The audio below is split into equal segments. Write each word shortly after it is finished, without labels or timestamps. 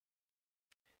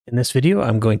In this video,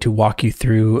 I'm going to walk you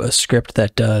through a script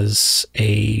that does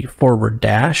a forward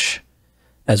dash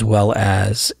as well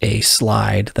as a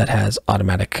slide that has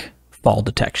automatic fall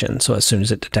detection. So as soon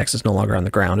as it detects it's no longer on the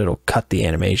ground, it'll cut the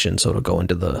animation so it'll go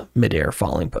into the midair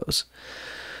falling pose.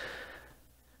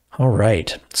 All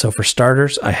right, so for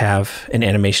starters, I have an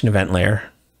animation event layer.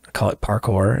 I call it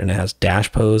parkour, and it has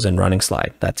dash pose and running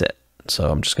slide. That's it.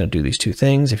 So I'm just going to do these two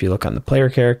things. If you look on the player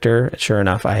character, sure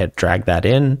enough, I had dragged that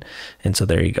in. And so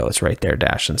there you go. It's right there,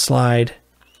 dash and slide.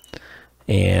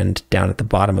 And down at the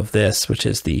bottom of this, which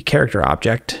is the character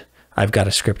object, I've got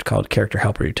a script called character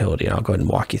helper utility, and I'll go ahead and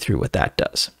walk you through what that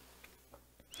does.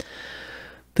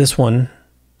 This one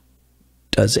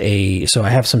does so I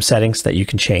have some settings that you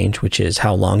can change, which is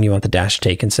how long you want the dash to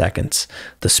take in seconds,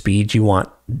 the speed you want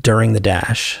during the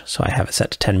dash. So I have it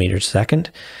set to 10 meters a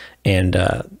second. And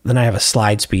then I have a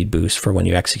slide speed boost for when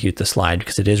you execute the slide,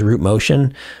 because it is root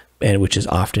motion, and which is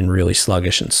often really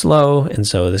sluggish and slow. And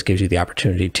so this gives you the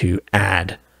opportunity to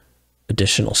add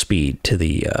additional speed to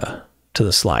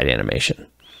the slide animation.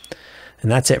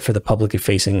 And that's it for the publicly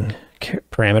facing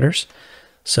parameters.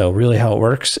 So really how it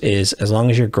works is, as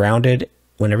long as you're grounded,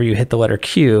 whenever you hit the letter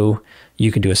Q,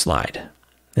 you can do a slide.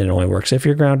 And it only works if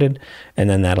you're grounded. And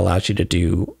then that allows you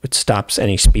to it stops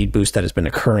any speed boost that has been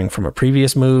occurring from a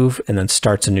previous move, and then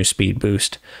starts a new speed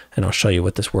boost. And I'll show you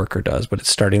what this worker does, but it's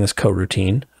starting this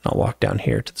coroutine. I'll walk down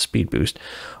here to the speed boost.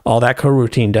 All that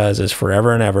coroutine does is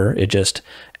forever and ever, it just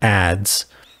adds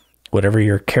whatever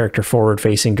your character forward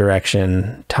facing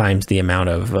direction times the amount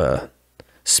of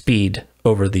speed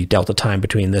over the delta time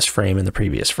between this frame and the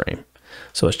previous frame.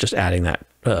 So it's just adding that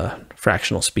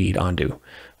fractional speed onto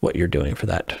what you're doing for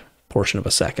that portion of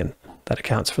a second that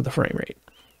accounts for the frame rate.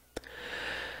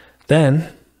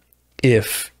 Then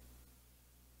if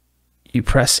you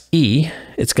press E,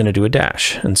 it's going to do a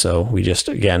dash. And so we're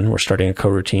starting a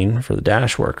coroutine for the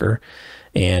dash worker,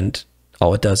 and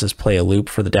all it does is play a loop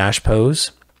for the dash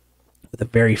pose with a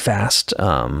very fast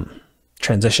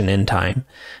transition in time.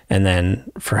 And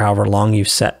then for however long you've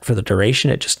set for the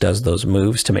duration, it just does those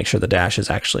moves to make sure the dash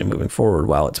is actually moving forward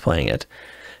while it's playing it,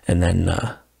 and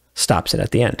then stops it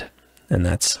at the end. And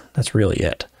that's really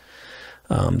it.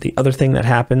 The other thing that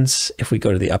happens if we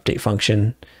go to the update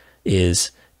function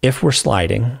is, if we're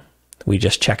sliding, we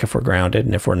just check if we're grounded,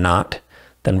 and if we're not,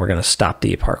 then we're going to stop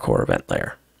the parkour event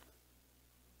layer.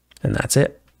 And that's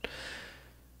it.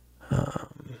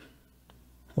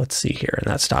 Let's see here,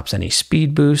 and that stops any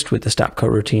speed boost with the stop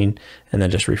coroutine, and then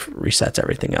just resets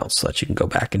everything else so that you can go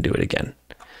back and do it again.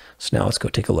 So now let's go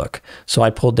take a look. So I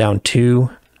pulled down two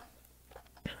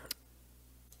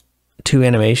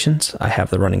animations. I have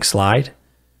the running slide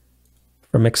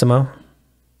from MxM,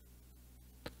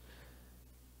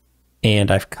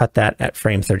 and I've cut that at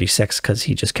frame 36 because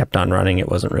he just kept on running. It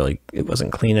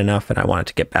wasn't clean enough, and I wanted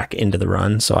to get back into the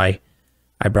run. So I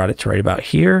brought it to right about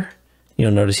here.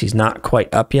 You'll notice he's not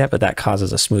quite up yet, but that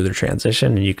causes a smoother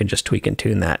transition, and you can just tweak and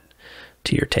tune that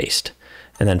to your taste.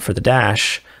 And then for the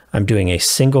dash, I'm doing a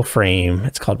single frame.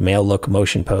 It's called male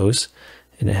locomotion pose,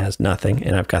 and it has nothing.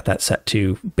 And I've got that set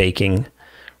to baking,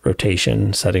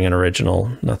 rotation, setting an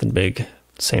original, nothing big.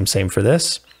 Same for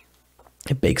this.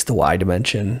 It bakes the Y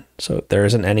dimension, so there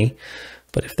isn't any,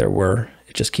 but if there were,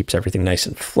 it just keeps everything nice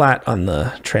and flat on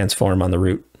the transform on the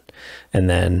root. And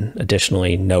then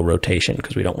additionally, no rotation,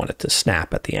 because we don't want it to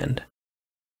snap at the end.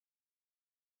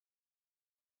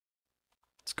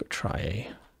 Let's go try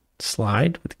a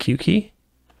slide with the Q key.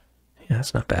 Yeah,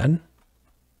 that's not bad.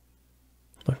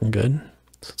 Looking good.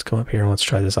 So let's come up here and let's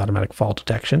try this automatic fall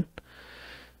detection.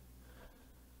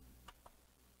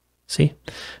 See,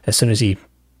 as soon as he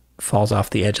falls off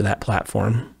the edge of that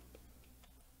platform,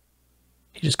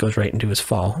 he just goes right into his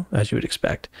fall, as you would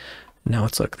expect. Now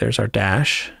let's look, there's our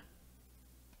dash.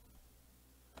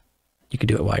 You can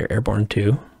do it while you're airborne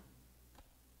too.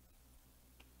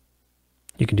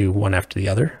 You can do one after the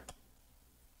other,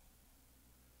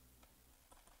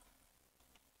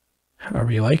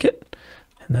 however you like it.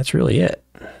 And that's really it.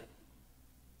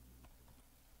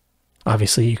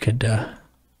 Obviously you could,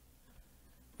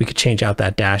 we could change out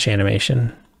that dash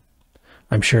animation.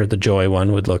 I'm sure the joy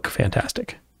one would look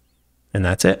fantastic. And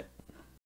that's it.